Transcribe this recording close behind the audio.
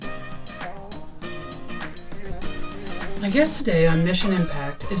My guest today on Mission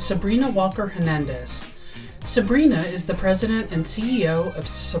Impact is Sabrina Walker Hernandez. Sabrina is the president and CEO of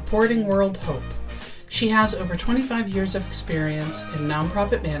Supporting World Hope. She has over 25 years of experience in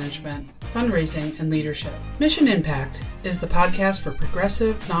nonprofit management, fundraising, and leadership. Mission Impact is the podcast for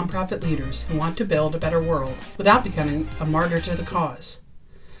progressive nonprofit leaders who want to build a better world without becoming a martyr to the cause.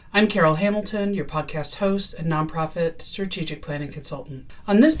 I'm Carol Hamilton, your podcast host and nonprofit strategic planning consultant.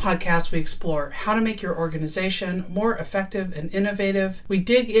 On this podcast, we explore how to make your organization more effective and innovative. We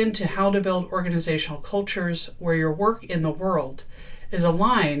dig into how to build organizational cultures where your work in the world is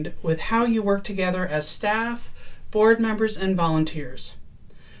aligned with how you work together as staff, board members, and volunteers.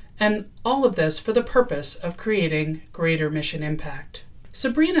 And all of this for the purpose of creating greater mission impact.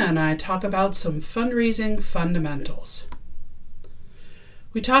 Sabrina and I talk about some fundraising fundamentals.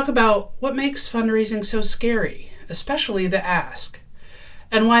 We talk about what makes fundraising so scary, especially the ask,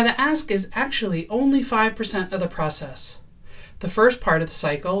 and why the ask is actually only 5% of the process. The first part of the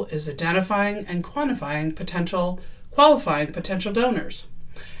cycle is identifying and qualifying potential donors.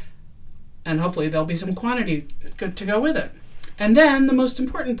 And hopefully there'll be some quantity good to go with it. And then the most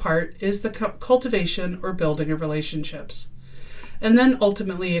important part is the cultivation or building of relationships. And then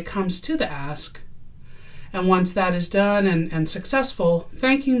ultimately it comes to the ask. And once that is done and successful,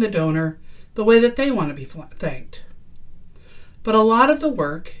 thanking the donor the way that they want to be thanked. But a lot of the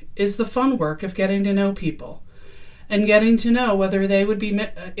work is the fun work of getting to know people and getting to know whether they would be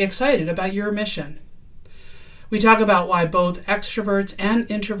excited about your mission. We talk about why both extroverts and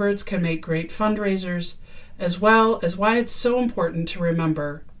introverts can make great fundraisers, as well as why it's so important to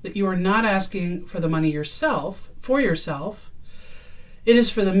remember that you are not asking for the money for yourself. It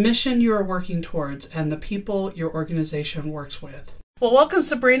is for the mission you are working towards and the people your organization works with. Well, welcome,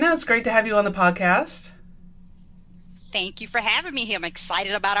 Sabrina. It's great to have you on the podcast. Thank you for having me here. I'm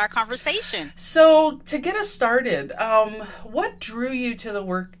excited about our conversation. So, to get us started, what drew you to the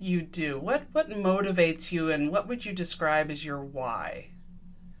work you do? What motivates you, and what would you describe as your why?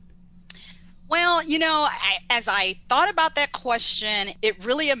 Well, as I thought about that question, it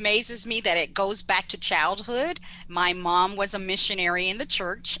really amazes me that it goes back to childhood. My mom was a missionary in the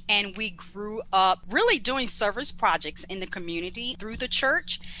church, and we grew up really doing service projects in the community through the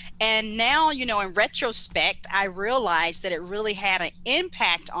church. And now, in retrospect, I realized that it really had an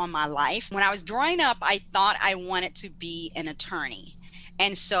impact on my life. When I was growing up, I thought I wanted to be an attorney.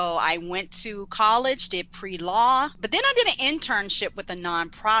 And so I went to college, did pre-law, but then I did an internship with a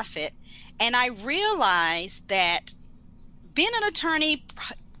nonprofit. And I realized that being an attorney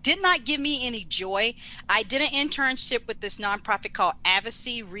did not give me any joy. I did an internship with this nonprofit called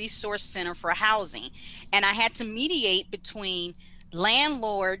Advocacy Resource Center for Housing. And I had to mediate between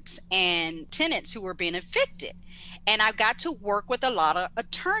landlords and tenants who were being evicted. And I got to work with a lot of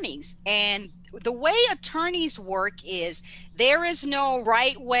attorneys. And the way attorneys work is there is no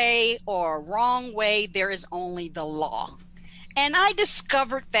right way or wrong way. There is only the law. And I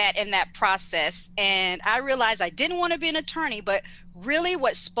discovered that in that process, and I realized I didn't want to be an attorney, but really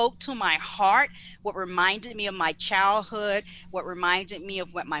what spoke to my heart, what reminded me of my childhood, what reminded me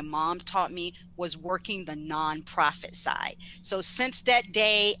of what my mom taught me was working the nonprofit side. So since that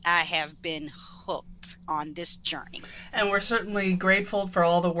day, I have been hooked on this journey. And we're certainly grateful for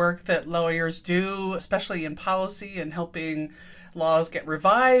all the work that lawyers do, especially in policy and helping laws get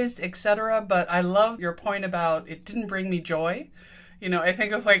revised, etc. But I love your point about it didn't bring me joy. I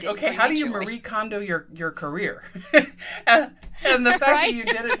think of okay, how do you Marie Kondo your career? and the fact that you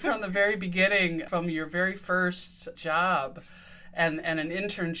did it from the very beginning, from your very first job, and an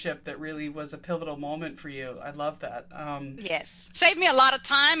internship that really was a pivotal moment for you. I love that. Yes. Saved me a lot of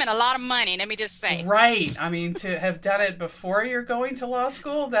time and a lot of money, let me just say. Right. I mean, to have done it before you're going to law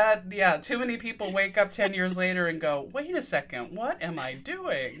school, too many people wake up 10 years later and go, wait a second, what am I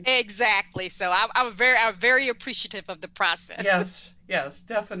doing? Exactly. So I'm very appreciative of the process. Yes,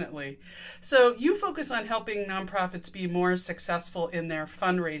 definitely. So you focus on helping nonprofits be more successful in their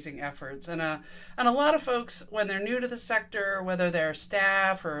fundraising efforts. And a lot of folks, when they're new to the sector, whether they're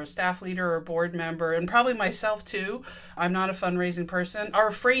staff or a staff leader or board member, and probably myself too, I'm not a fundraising person, are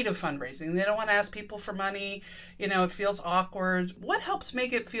afraid of fundraising. They don't want to ask people for money. It feels awkward. What helps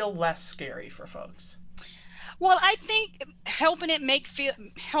make it feel less scary for folks? Well, I think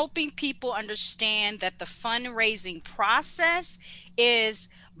helping people understand that the fundraising process is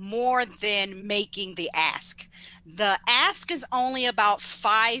more than making the ask. The ask is only about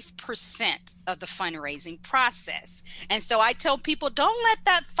 5% of the fundraising process. And so I tell people, don't let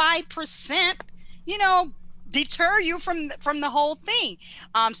that 5%, deter you from the whole thing.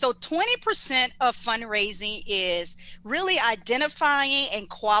 So 20% of fundraising is really identifying and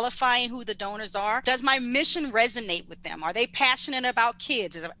qualifying who the donors are. Does my mission resonate with them? Are they passionate about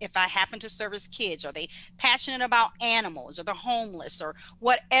kids? If I happen to service kids, are they passionate about animals or the homeless or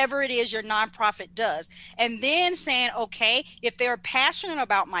whatever it is your nonprofit does? And then saying, okay, if they're passionate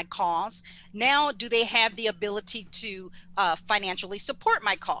about my cause, now do they have the ability to financially support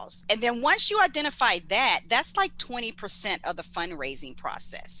my cause? And then once you identify that, that's like 20% of the fundraising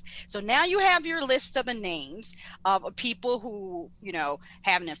process. So now you have your list of the names of people who, you know,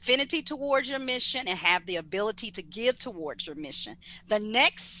 have an affinity towards your mission and have the ability to give towards your mission. The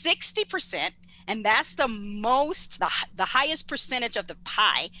next 60%, and that's the highest percentage of the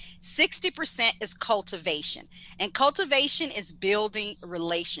pie, 60% is cultivation. And cultivation is building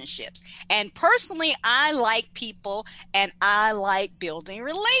relationships. And personally, I like people and I like building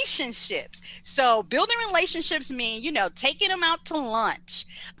relationships. So building relationships mean, you know, taking them out to lunch.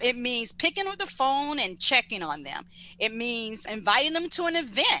 It means picking up the phone and checking on them. It means inviting them to an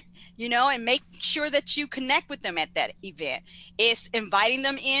event, you know, and make sure that you connect with them at that event. It's inviting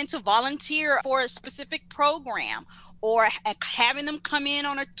them in to volunteer for a specific program, or having them come in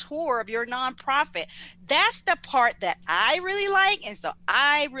on a tour of your nonprofit. That's the part that I really like. And so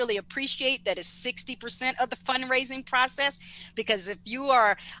I really appreciate that it's 60% of the fundraising process, because if you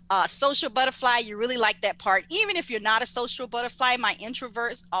are a social butterfly, you really like that part. Even if you're not a social butterfly, my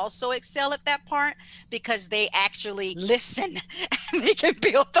introverts also excel at that part because they actually listen and they can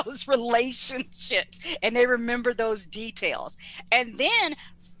build those relationships and they remember those details. And then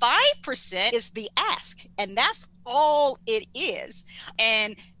 5% is the ask, and that's all it is.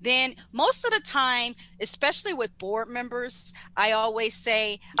 And then most of the time, especially with board members, I always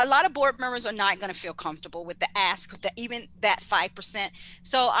say a lot of board members are not going to feel comfortable with the ask, even that 5%.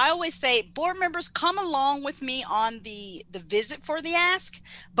 So I always say, board members, come along with me on the visit for the ask.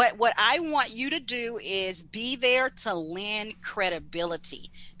 But what I want you to do is be there to lend credibility,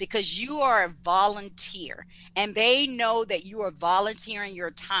 because you are a volunteer and they know that you are volunteering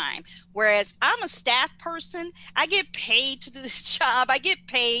your time. Whereas I'm a staff person, I get paid to do this job. I get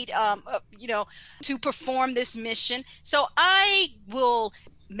paid, to perform this mission. So I will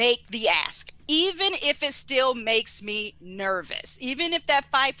make the ask, even if it still makes me nervous, even if that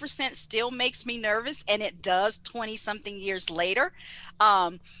 5% still makes me nervous, and it does 20 something years later,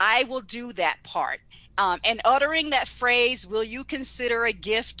 I will do that part. And uttering that phrase, will you consider a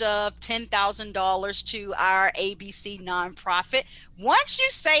gift of $10,000 to our ABC nonprofit? Once you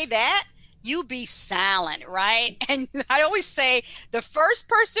say that, you be silent, right? And I always say the first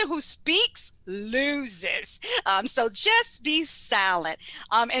person who speaks loses. So just be silent.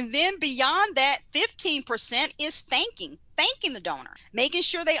 And then beyond that, 15% is thanking the donor, making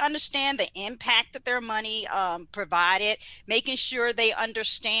sure they understand the impact that their money provided, making sure they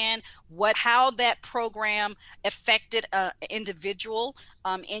understand how that program affected an individual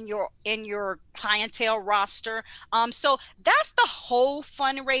in your clientele roster. So that's the whole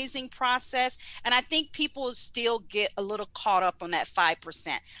fundraising process. And I think people still get a little caught up on that 5%.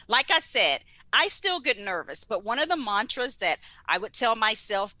 Like I said, I still get nervous, but one of the mantras that I would tell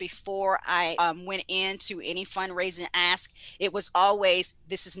myself before I went into any fundraising ask, it was always,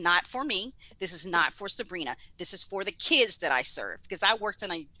 this is not for me. This is not for Sabrina. This is for the kids that I serve, because I worked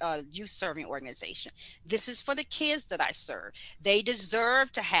in a youth serving organization. This is for the kids that I serve. They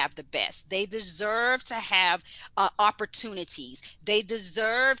deserve to have the best. They deserve to have opportunities. They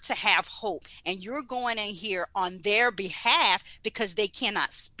deserve to have hope. And you're going in here on their behalf because they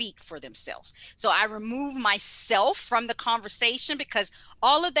cannot speak for themselves. So I remove myself from the conversation, because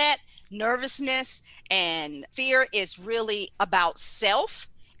all of that nervousness and fear is really about self,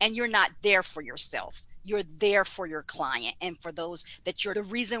 and you're not there for yourself. You're there for your client and for those that you're the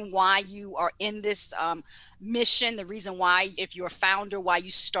reason why you are in this mission, the reason why, if you're a founder, why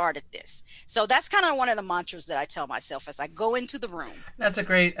you started this. So that's kind of one of the mantras that I tell myself as I go into the room. That's a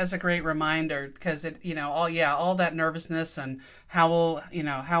great reminder, because it, all that nervousness and how will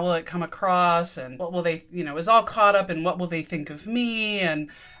it come across, and what will they, is all caught up in what will they think of me, and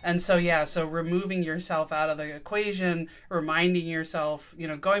so removing yourself out of the equation, reminding yourself,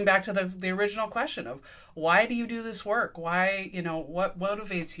 going back to the original question of, why do you do this work? Why, what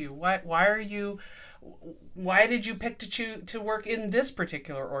motivates you? Why did you pick to work in this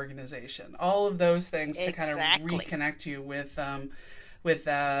particular organization? All of those things to kind of reconnect you with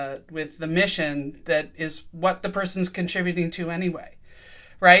the mission that is what the person's contributing to anyway.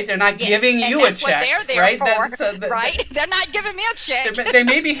 right? They're not Yes, giving and you a that's what check, they're there right? for, right? They're not giving me a check. They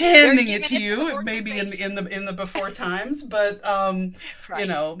may be They're handing it giving to it to the you, maybe organization. in the before times, but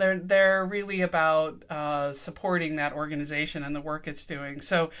Right. they're really about supporting that organization and the work it's doing.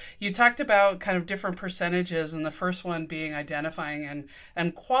 So you talked about kind of different percentages, and the first one being identifying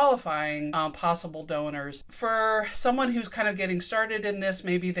and qualifying possible donors. For someone who's kind of getting started in this,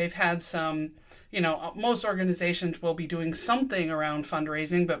 maybe they've had some, most organizations will be doing something around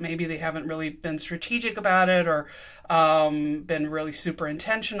fundraising, but maybe they haven't really been strategic about it or been really super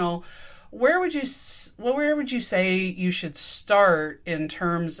intentional. Where would you say you should start in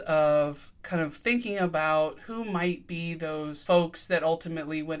terms of kind of thinking about who might be those folks that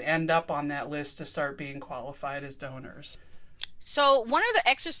ultimately would end up on that list to start being qualified as donors? So one of the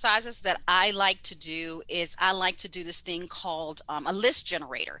exercises that I like to do is I like to do this thing called a list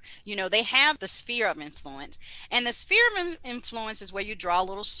generator. They have the sphere of influence, and the sphere of influence is where you draw a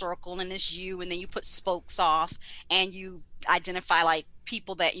little circle and it's you, and then you put spokes off and you identify like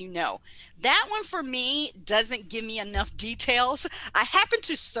people that you know. That one for me doesn't give me enough details. I happen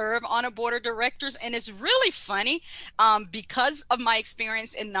to serve on a board of directors, and it's really funny because of my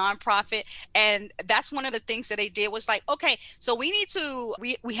experience in nonprofit. And that's one of the things that they did was like, okay, so we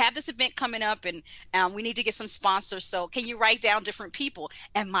have this event coming up, and we need to get some sponsors. So can you write down different people?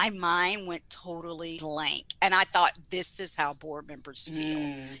 And my mind went totally blank. And I thought, this is how board members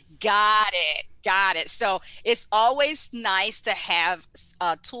feel. Got it. Got it. So it's always nice to have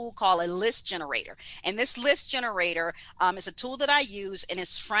a tool called a list generator. And this list generator is a tool that I use, and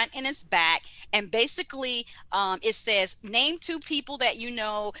it's front and it's back. And basically, it says, name 2 people that you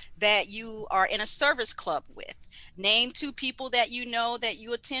know that you are in a service club with. Name 2 people that you know that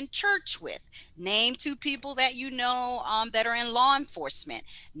you attend church with. Name 2 people that you know that are in law enforcement.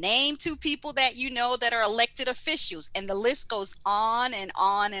 Name 2 people that you know that are elected officials. And the list goes on and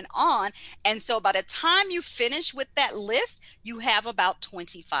on and on. And so by the time you finish with that list, you have about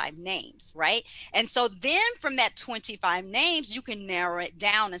 25 names, right? And so then from that 25 names, you can narrow it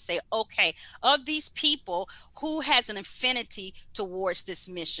down and say, okay, of these people, who has an affinity towards this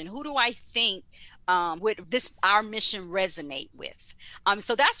mission? Who do I think would our mission resonate with?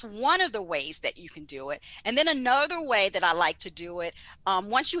 So that's one of the ways that you can do it. And then another way that I like to do it,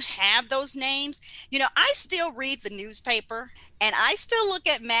 once you have those names, I still read the newspaper, and I still look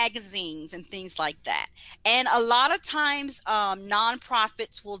at magazines and things like that. And a lot of times,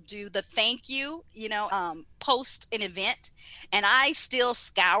 nonprofits will do the thank you, post an event, and I still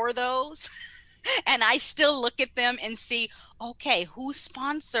scour those. And I still look at them and see, okay, who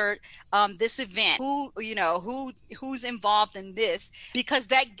sponsored this event? Who's involved in this? Because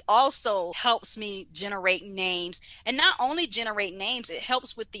that also helps me generate names. And not only generate names, it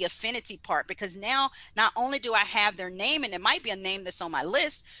helps with the affinity part, because now not only do I have their name, and it might be a name that's on my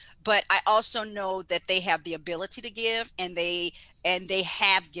list, but I also know that they have the ability to give, and they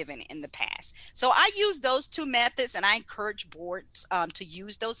have given in the past. So I use those 2 methods, and I encourage boards to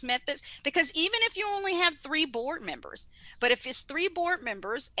use those methods, because even if you only have 3 board members, but if it's 3 board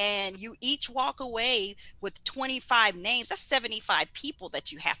members and you each walk away with 25 names, that's 75 people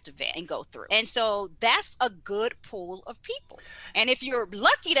that you have to vet and go through. And so that's a good pool of people. And if you're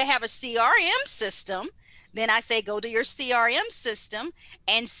lucky to have a CRM system, then I say go to your CRM system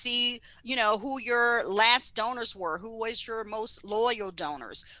and see, who your last donors were, who was your most loyal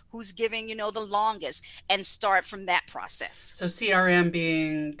donors, who's giving, the longest, and start from that process. So CRM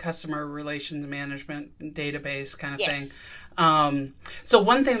being customer relations management database kind of Yes. thing. So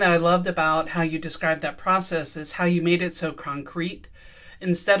one thing that I loved about how you described that process is how you made it so concrete.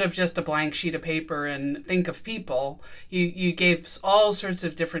 Instead of just a blank sheet of paper and think of people, you gave all sorts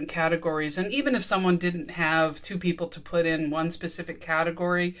of different categories. And even if someone didn't have 2 people to put in one specific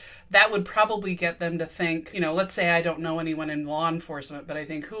category, that would probably get them to think, let's say I don't know anyone in law enforcement, but I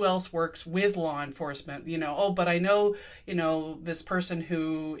think, who else works with law enforcement? But I know, this person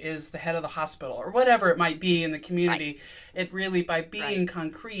who is the head of the hospital, or whatever it might be in the community. Right. It really, by being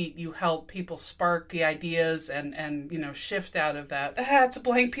concrete, you help people spark the ideas and shift out of that. It's a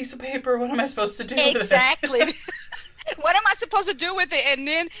blank piece of paper. What am I supposed to do with it? Exactly. What am I supposed to do with it? And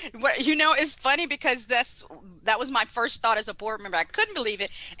then, it's funny, because that was my first thought as a board member. I couldn't believe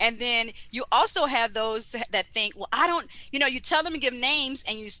it. And then you also have those that think, well, I don't, you tell them to give names,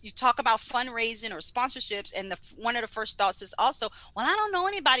 and you talk about fundraising or sponsorships. And one of the first thoughts is also, well, I don't know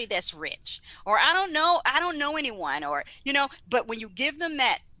anybody that's rich, or I don't know anyone, or, but when you give them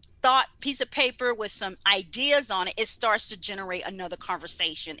that thought piece of paper with some ideas on it, it starts to generate another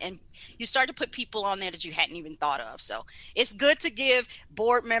conversation, and you start to put people on there that you hadn't even thought of. So it's good to give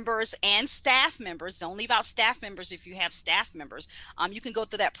board members and staff members, don't leave out staff members if you have staff members, you can go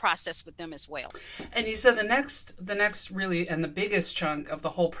through that process with them as well. And you said the next really and the biggest chunk of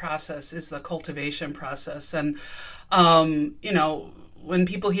the whole process is the cultivation process. And you know, when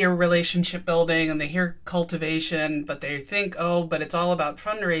people hear relationship building and they hear cultivation, but they think, oh, but it's all about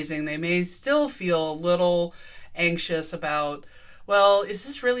fundraising, they may still feel a little anxious about, well, is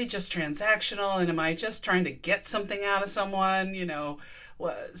this really just transactional? And am I just trying to get something out of someone? You know,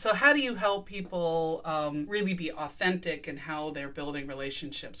 so how do you help people really be authentic in how they're building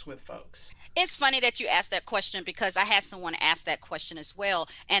relationships with folks? It's funny that you asked that question, because I had someone ask that question as well.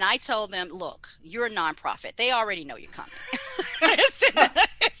 And I told them, look, you're a nonprofit. They already know you're coming.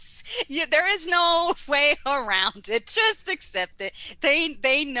 There is no way around it. Just accept it.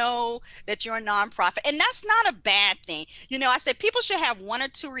 They know that you're a nonprofit. And that's not a bad thing. You know, I said people should have one or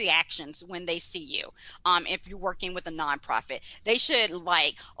two reactions when they see you. If you're working with a nonprofit, they should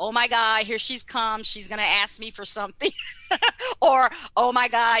like, oh my God, here she's come. She's going to ask me for something. Or, oh my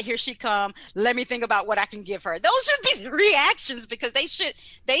God, here she come. Let me think about what I can give her. Those should be the reactions, because they should,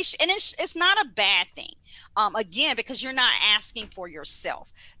 and it's not a bad thing. Again, because you're not asking for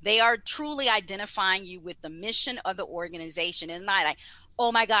yourself. They are truly identifying you with the mission of the organization, and not like,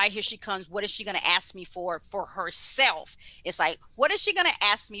 oh my God, here she comes. What is she going to ask me for herself? It's like, what is she going to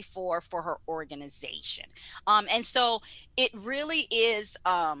ask me for her organization? And so it really is,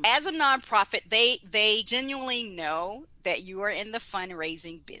 as a nonprofit, they genuinely know that you are in the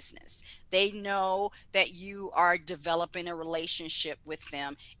fundraising business. They know that you are developing a relationship with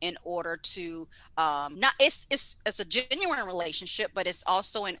them in order to not it's a genuine relationship, but it's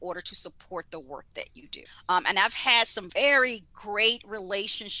also in order to support the work that you do. And I've had some very great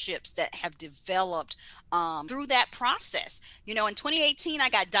relationships that have developed through that process. You know, in 2018, I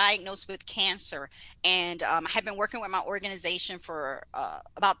got diagnosed with cancer, and I have been working with my organization for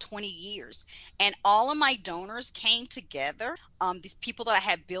about 20 years. And all of my donors came together, these people that I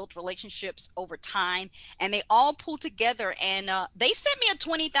had built relationships over time, and they all pulled together, and they sent me a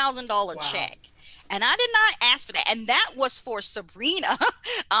 $20,000 check. And I did not ask for that. And that was for Sabrina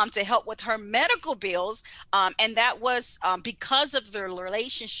to help with her medical bills. And that was because of the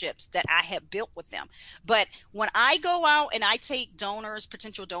relationships that I had built with them. But when I go out and I take donors,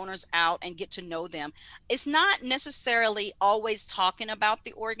 potential donors out and get to know them, it's not necessarily always talking about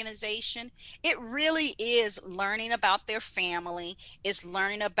the organization. It really is learning about their family. It's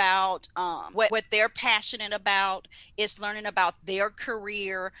learning about what they're passionate about. It's learning about their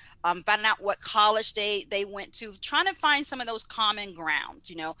career, finding out what college they went to, trying to find some of those common grounds.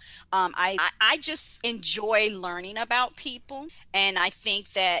 You know, I just enjoy learning about people, and I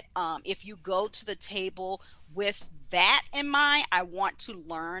think that if you go to the table with that in mind, I want to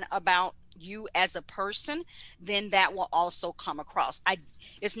learn about you as a person, then that will also come across.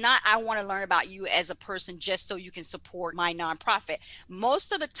 It's not I want to learn about you as a person just so you can support my nonprofit.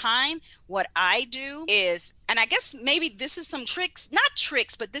 Most of the time, what I do is, and I guess maybe this is some tricks, not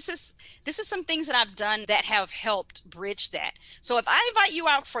tricks, but this is some things that I've done that have helped bridge that. So if I invite you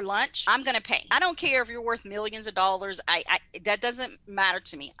out for lunch, I'm going to pay. I don't care if you're worth millions of dollars. That doesn't matter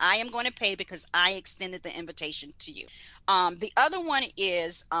to me. I am going to pay because I extended the invitation to you. The other one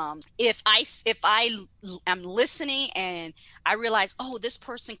is if I am listening and I realize, oh, this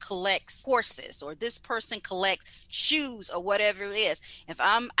person collects horses, or this person collects shoes, or whatever it is. If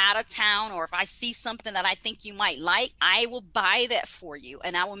I'm out of town, or if I see something that I think you might like, I will buy that for you,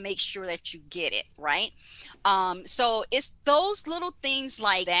 and I will make sure that you get it, right? So it's those little things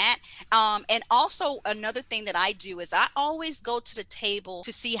like that. And also another thing that I do is I always go to the table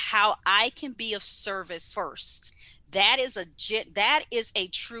to see how I can be of service first. That is a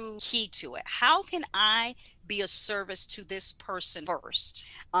true key to it. How can I be of service to this person first?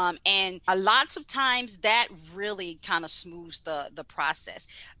 And lots of times that really kind of smooths the process.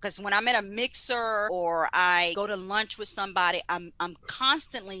 Because when I'm at a mixer or I go to lunch with somebody, I'm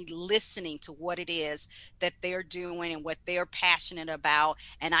constantly listening to what it is that they're doing and what they're passionate about,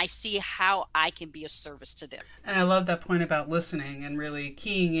 and I see how I can be of service to them. And I love that point about listening and really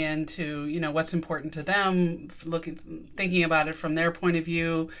keying into, you know, what's important to them, thinking about it from their point of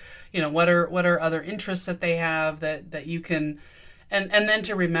view. You know, what are other interests that they have that you can, and then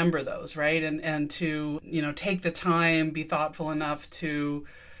to remember those, right? And to, you know, take the time, be thoughtful enough to,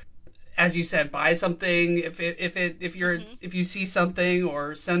 as you said, buy something if you see something,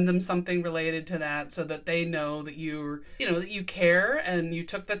 or send them something related to that, so that they know that that you care and you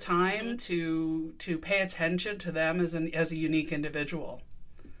took the time to pay attention to them as a unique individual.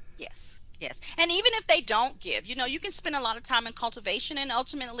 Yes. Yes. And even if they don't give, you can spend a lot of time in cultivation and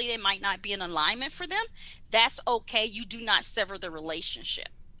ultimately it might not be an alignment for them. That's okay. You do not sever the relationship.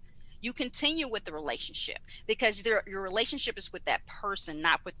 You continue with the relationship because your relationship is with that person,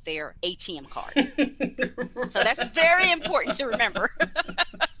 not with their ATM card. So that's very important to remember.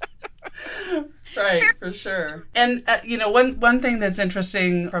 Right, for sure. And one thing that's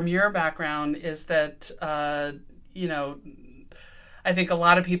interesting from your background is that I think a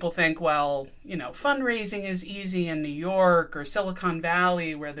lot of people think, well, fundraising is easy in New York or Silicon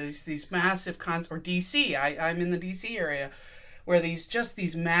Valley, where there's these massive or DC. I'm in the DC area, where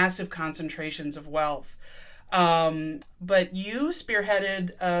these massive concentrations of wealth. But you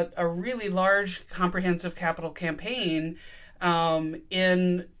spearheaded a really large, comprehensive capital campaign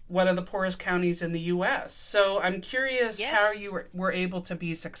in one of the poorest counties in the U.S. So I'm curious Yes. how you were able to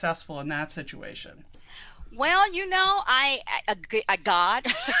be successful in that situation. Well, I God,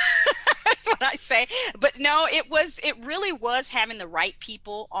 that's what I say. But no, it really was having the right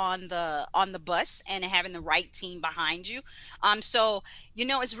people on the bus and having the right team behind you. So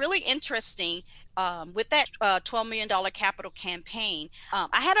it's really interesting. With that $12 million capital campaign,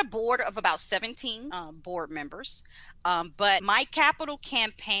 I had a board of about 17 board members. But my capital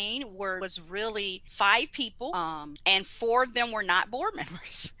campaign was really 5 people, and 4 of them were not board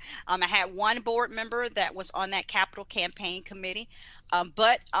members. I had one board member that was on that capital campaign committee,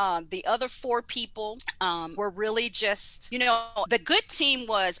 but the other 4 people were really just, the good team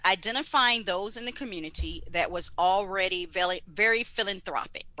was identifying those in the community that was already very, very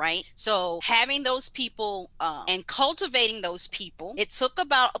philanthropic, right? So having those people and cultivating those people, it took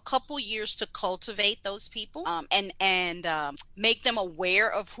about a couple years to cultivate those people and make them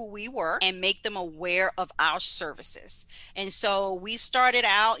aware of who we were and make them aware of our services. And so we started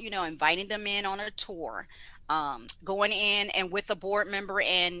out, inviting them in on a tour, going in and with a board member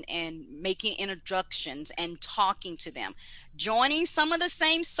and making introductions and talking to them, joining some of the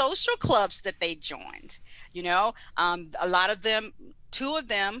same social clubs that they joined. A lot of them, 2 of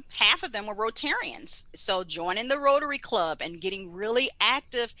them, half of them were Rotarians. So joining the Rotary Club and getting really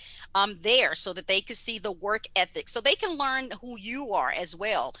active there so that they could see the work ethic, so they can learn who you are as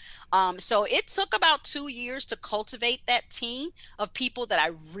well. So it took about 2 years to cultivate that team of people that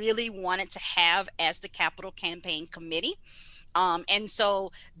I really wanted to have as the capital campaign committee. And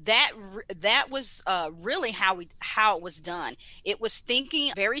so that was really how it was done. It was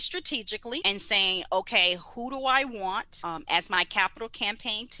thinking very strategically and saying, okay, who do I want as my capital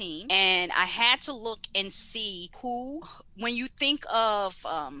campaign team? And I had to look and see who, when you think of,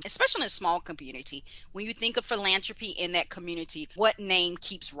 especially in a small community, when you think of philanthropy in that community, what name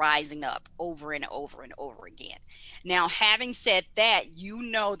keeps rising up over and over and over again? Now, having said that,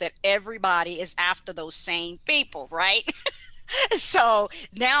 that everybody is after those same people, right? So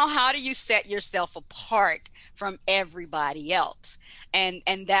now how do you set yourself apart from everybody else? And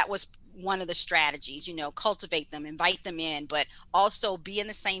that was one of the strategies, cultivate them, invite them in, but also be in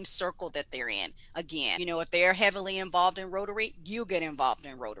the same circle that they're in. Again, if they're heavily involved in Rotary, you get involved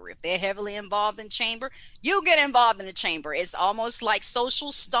in Rotary. If they're heavily involved in Chamber, you get involved in the Chamber. It's almost like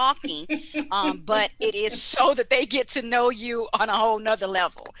social stalking, but it is so that they get to know you on a whole nother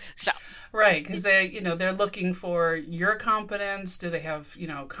level. So. Right, because they're looking for your competence. Do they have,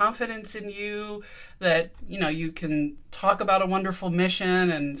 confidence in you that, you can talk about a wonderful mission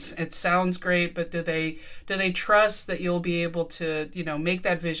and it sounds great, but do they trust that you'll be able to, make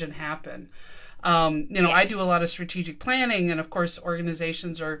that vision happen? Yes. I do a lot of strategic planning, and of course,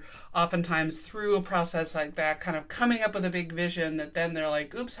 organizations are oftentimes through a process like that, kind of coming up with a big vision that then they're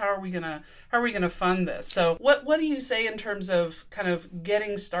like, "Oops, how are we gonna fund this?" So, what do you say in terms of kind of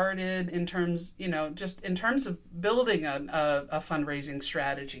getting started? In terms, just in terms of building a fundraising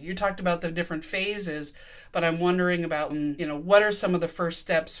strategy? You talked about the different phases, but I'm wondering about, what are some of the first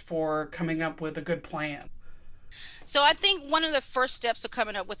steps for coming up with a good plan? So I think one of the first steps of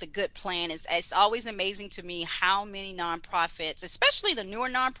coming up with a good plan is, it's always amazing to me how many nonprofits, especially the newer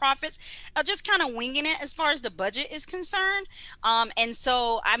nonprofits, are just kind of winging it as far as the budget is concerned. And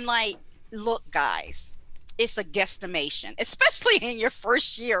so I'm like, look, guys, it's a guesstimation, especially in your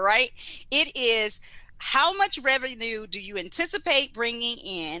first year, right? It is, how much revenue do you anticipate bringing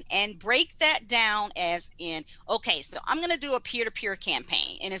in, and break that down as in, okay, so I'm going to do a peer-to-peer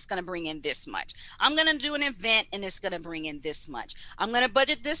campaign and it's going to bring in this much. I'm going to do an event and it's going to bring in this much. I'm going to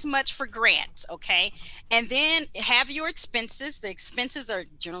budget this much for grants, okay? And then have your expenses. The expenses are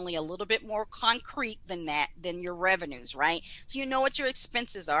generally a little bit more concrete than your revenues, right? So you know what your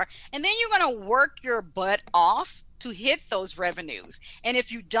expenses are. And then you're going to work your butt off to hit those revenues. And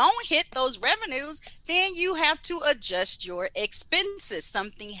if you don't hit those revenues, then you have to adjust your expenses.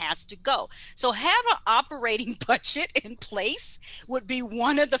 Something has to go. So have an operating budget in place would be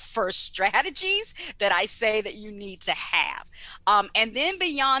one of the first strategies that I say that you need to have. And then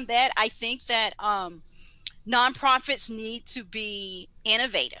beyond that, I think that nonprofits need to be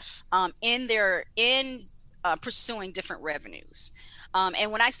innovative in pursuing different revenues.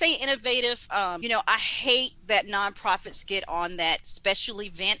 And when I say innovative, I hate that nonprofits get on that special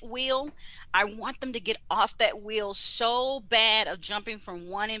event wheel. I want them to get off that wheel so bad of jumping from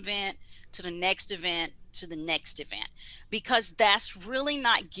one event to the next event to the next event, because that's really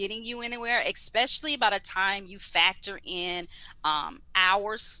not getting you anywhere, especially by the time you factor in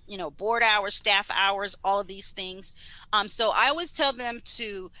hours, board hours, staff hours, all of these things. So I always tell them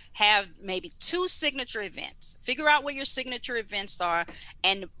to have maybe 2 signature events. Figure out what your signature events are,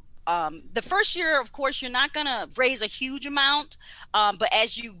 and the first year, of course, you're not going to raise a huge amount, but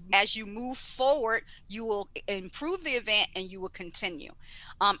as you move forward, you will improve the event and you will continue.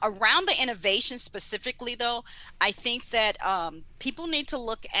 Around the innovation specifically, though, I think that people need to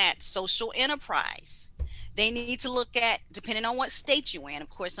look at social enterprise. They need to look at, depending on what state you're in. Of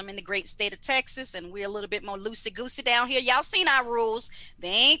course, I'm in the great state of Texas, and we're a little bit more loosey-goosey down here. Y'all seen our rules.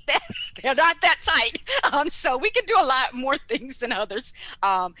 They're not that tight. So we can do a lot more things than others.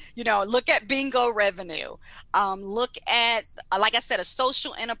 Look at bingo revenue. Look at, like I said, a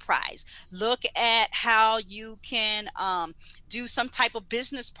social enterprise. Look at how you can do some type of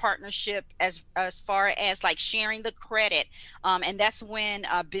business partnership as far as like sharing the credit. And that's when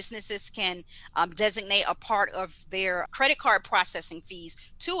businesses can designate a part of their credit card processing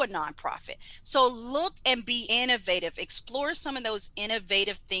fees to a nonprofit. So look and be innovative. Explore some of those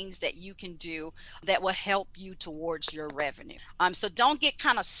innovative things that you can do that will help you towards your revenue. So don't get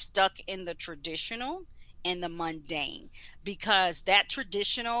kind of stuck in the traditional and the mundane, because that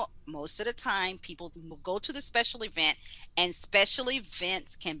traditional, most of the time people will go to the special event, and special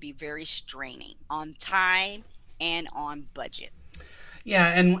events can be very straining on time and on budget. Yeah,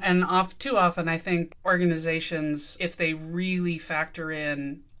 and too often I think organizations, if they really factor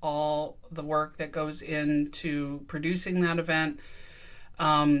in all the work that goes into producing that event,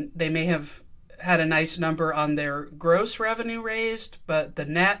 they may have had a nice number on their gross revenue raised, but the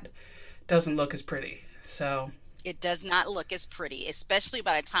net doesn't look as pretty. So it does not look as pretty, especially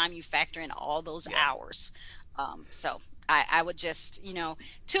by the time you factor in all those hours. So I would just,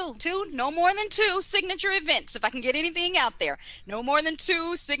 two, no more than 2 signature events. If I can get anything out there, no more than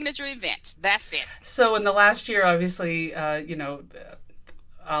 2 signature events. That's it. So in the last year, obviously, a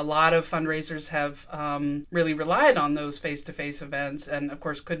lot of fundraisers have really relied on those face-to-face events, and of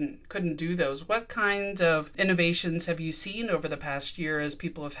course couldn't do those. What kind of innovations have you seen over the past year as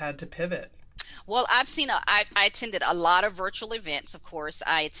people have had to pivot? Well, I attended a lot of virtual events, of course.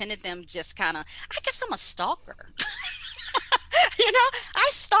 I attended them just kind of, I guess I'm a stalker. I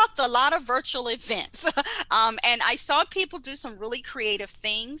stalked a lot of virtual events, and I saw people do some really creative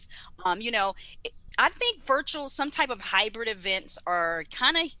things. I think some type of hybrid events are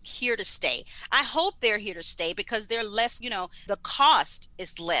kind of here to stay. I hope they're here to stay because they're less, the cost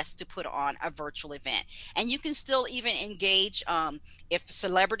is less to put on a virtual event. And you can still even engage, if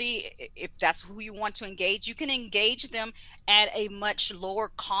that's who you want to engage, you can engage them at a much lower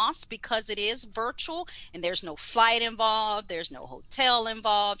cost because it is virtual and there's no flight involved, there's no hotel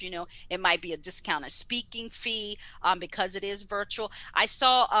involved. It might be a discounted speaking fee because it is virtual. I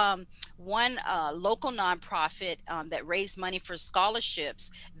saw one local nonprofit that raised money for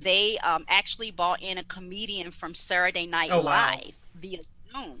scholarships. They actually brought in a comedian from Saturday Night Live via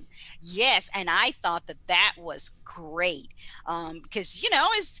Zoom. Yes, and I thought that was great because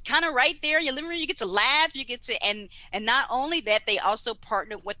it's kind of right there in your living room. You get to laugh, you get to, and not only that, they also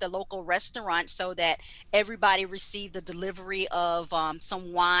partnered with the local restaurant so that everybody received a delivery of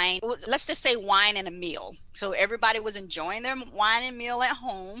some wine. Let's just say wine and a meal. So everybody was enjoying their wine and meal at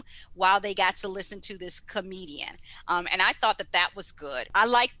home while they got to listen to this comedian. And I thought that was good. I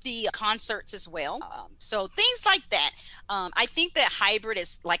liked the concerts as well. So things like that. I think that hybrid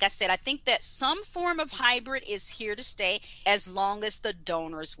is, like I said, I think that some form of hybrid is here to stay as long as the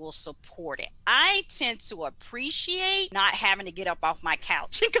donors will support it. I tend to appreciate not having to get up off my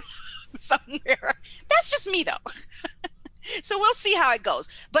couch and go somewhere. That's just me though. So we'll see how it goes.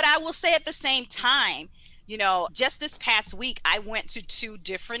 But I will say at the same time, just this past week, I went to 2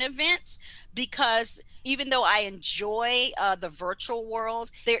 different events because even though I enjoy the virtual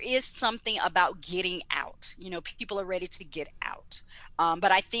world, there is something about getting out. People are ready to get out.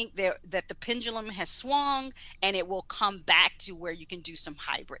 But I think that the pendulum has swung and it will come back to where you can do some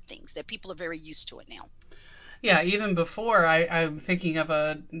hybrid things that people are very used to it now. Yeah, even before I'm thinking of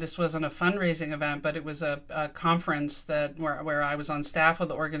this wasn't a fundraising event, but it was a conference where I was on staff with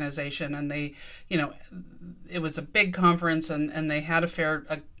the organization, and they, you know, it was a big conference, and they had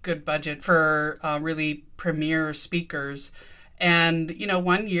a good budget for really premier speakers. And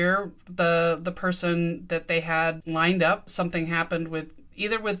one year the person that they had lined up, something happened with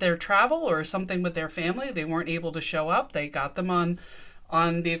either with their travel or something with their family. They weren't able to show up. They got them on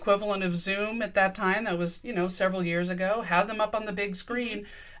the equivalent of Zoom at that time. That was, several years ago, had them up on the big screen.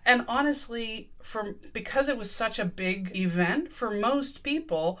 And honestly, because it was such a big event, for most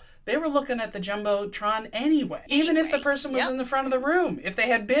people, they were looking at the Jumbotron anyway, even if the person was in the front of the room, if they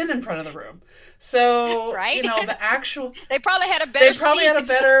had been in front of the room. So, right? The actual... They probably had a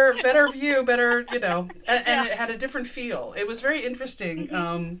better better view, and it had a different feel. It was very interesting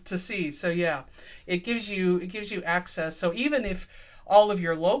to see. So, yeah, it gives you access. So even if all of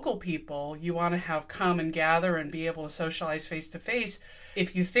your local people you want to have come and gather and be able to socialize face to face,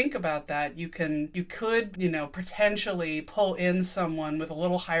 if you think about that, you could potentially pull in someone with a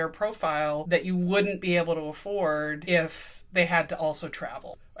little higher profile that you wouldn't be able to afford if they had to also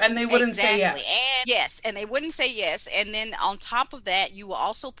travel. And they wouldn't say yes. And they wouldn't say yes. And then on top of that, you will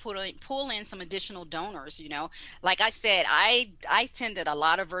also pull in some additional donors. Like I said, I attended a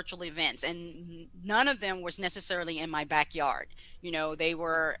lot of virtual events, and none of them was necessarily in my backyard. They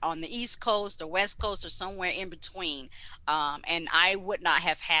were on the East Coast or West Coast or somewhere in between. And I would not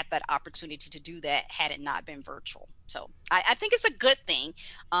have had that opportunity to do that had it not been virtual. So I think it's a good thing.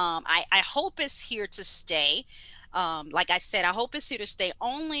 I hope it's here to stay. Like I said, I hope it's here to stay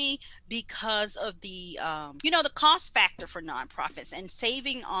only because of the cost factor for nonprofits and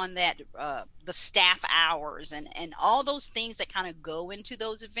saving on that, the staff hours and all those things that kind of go into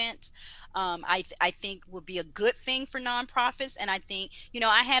those events. I think would be a good thing for nonprofits. And I think,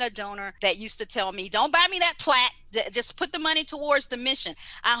 I had a donor that used to tell me, don't buy me that plaque, just put the money towards the mission.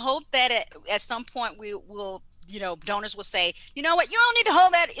 I hope that at some point we will, donors will say, you know what, you don't need to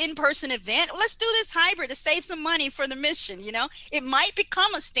hold that in-person event. Let's do this hybrid to save some money for the mission. It might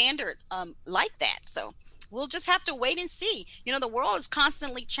become a standard like that. So we'll just have to wait and see. The world is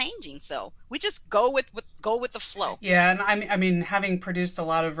constantly changing, so we just go with the flow. Yeah, and I mean, having produced a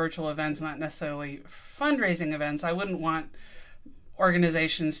lot of virtual events, not necessarily fundraising events, I wouldn't want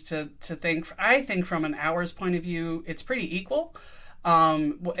organizations to think. I think from an hours point of view, it's pretty equal.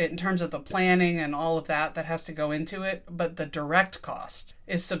 In terms of the planning and all of that has to go into it, but the direct cost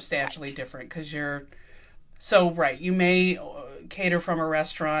is substantially different because you may cater from a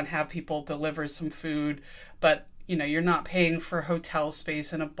restaurant, have people deliver some food, but you're not paying for hotel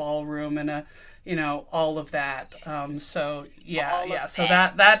space and a ballroom and all of that. So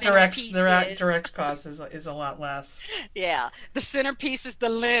that direct cost is a lot less. Yeah, the centerpiece is the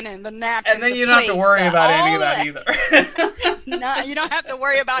linen, the napkins, and then you don't have to worry about any of that either. No, you don't have to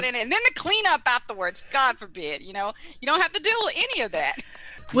worry about it, and then the cleanup afterwards. God forbid, you don't have to deal with any of that.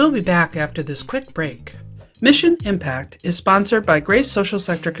 We'll be back after this quick break. Mission Impact is sponsored by Grace Social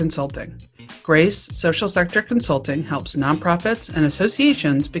Sector Consulting. Grace Social Sector Consulting helps nonprofits and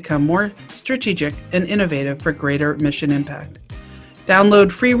associations become more strategic and innovative for greater mission impact.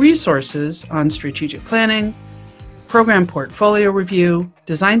 Download free resources on strategic planning, program portfolio review,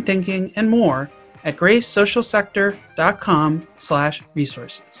 design thinking, and more at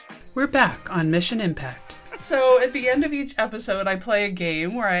gracesocialsector.com/resources. We're back on Mission Impact. So at the end of each episode, I play a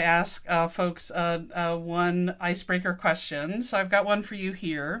game where I ask folks one icebreaker question. So I've got one for you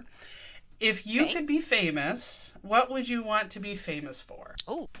here. If you could be famous, what would you want to be famous for?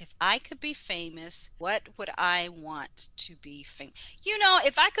 Oh, if I could be famous, what would I want to be famous?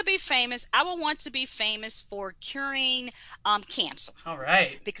 If I could be famous, I would want to be famous for curing cancer. All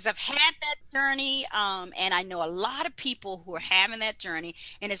right. Because I've had that journey, and I know a lot of people who are having that journey,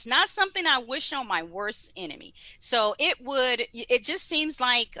 and it's not something I wish on my worst enemy. So it just seems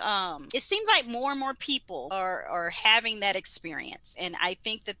like more and more people are having that experience, and I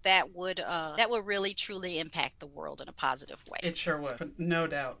think that would really truly impact the world in a positive way. It sure would. No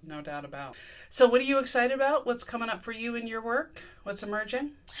doubt about. So what are you excited about? What's coming up for you in your work? What's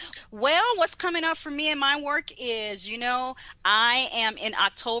emerging? Well, what's coming up for me in my work is, I am in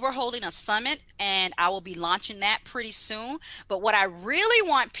October holding a summit, and I will be launching that pretty soon. But what I really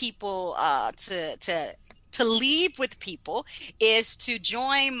want people to to leave with people is to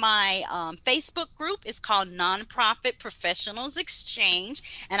join my Facebook group. It's called Nonprofit Professionals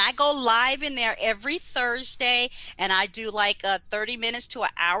Exchange. And I go live in there every Thursday. And I do like 30 minutes to an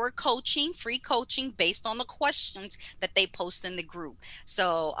hour coaching, free coaching based on the questions that they post in the group.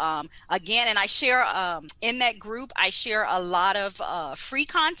 So again, and I share in that group, I share a lot of free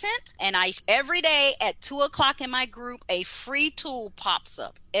content. And every day at 2:00 in my group, a free tool pops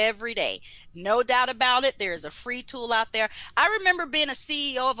up every day. No doubt about it. There's a free tool out there. I remember being a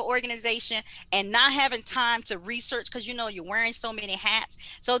CEO of an organization and not having time to research because, you know, you're wearing so many hats.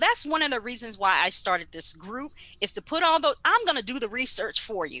 So that's one of the reasons why I started this group, is to put all those, I'm going to do the research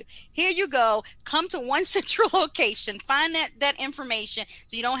for you. Here you go. Come to one central location, find that information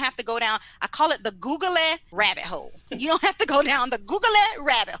so you don't have to go down. I call it the Google rabbit hole. You don't have to go down the Google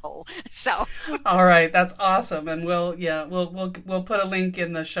rabbit hole. So. All right. That's awesome. And we'll put a link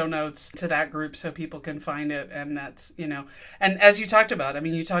in the show notes to that group so people can find it. And that's, you know, and as you talked about, I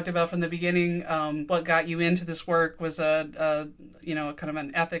mean, you talked about from the beginning, what got you into this work was a kind of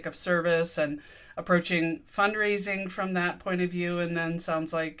an ethic of service and approaching fundraising from that point of view. And then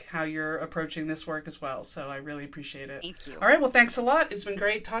sounds like how you're approaching this work as well. So I really appreciate it. Thank you. All right. Well, thanks a lot. It's been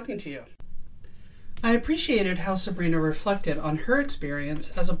great talking to you. I appreciated how Sabrina reflected on her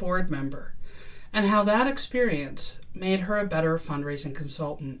experience as a board member and how that experience made her a better fundraising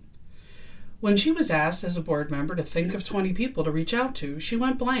consultant. When she was asked as a board member to think of 20 people to reach out to, she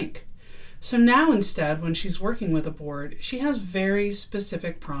went blank. So now instead, when she's working with a board, she has very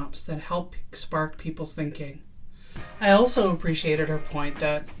specific prompts that help spark people's thinking. I also appreciated her point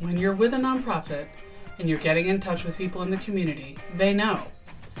that when you're with a nonprofit and you're getting in touch with people in the community, they know.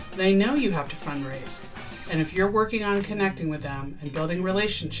 They know you have to fundraise. And if you're working on connecting with them and building a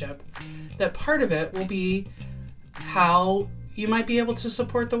relationship, that part of it will be how you might be able to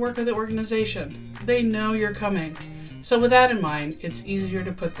support the work of the organization. They know you're coming. So with that in mind, it's easier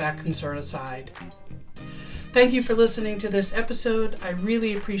to put that concern aside. Thank you for listening to this episode. I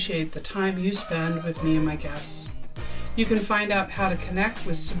really appreciate the time you spend with me and my guests. You can find out how to connect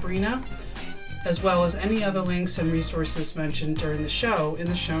with Sabrina, as well as any other links and resources mentioned during the show in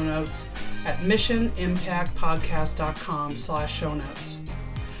the show notes at missionimpactpodcast.com/show notes.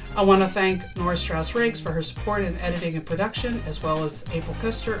 I want to thank Nora Strauss-Riggs for her support in editing and production, as well as April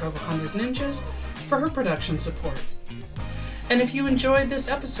Custer of 100 Ninjas for her production support. And if you enjoyed this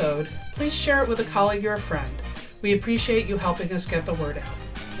episode, please share it with a colleague or a friend. We appreciate you helping us get the word out.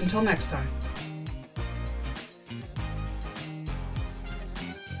 Until next time.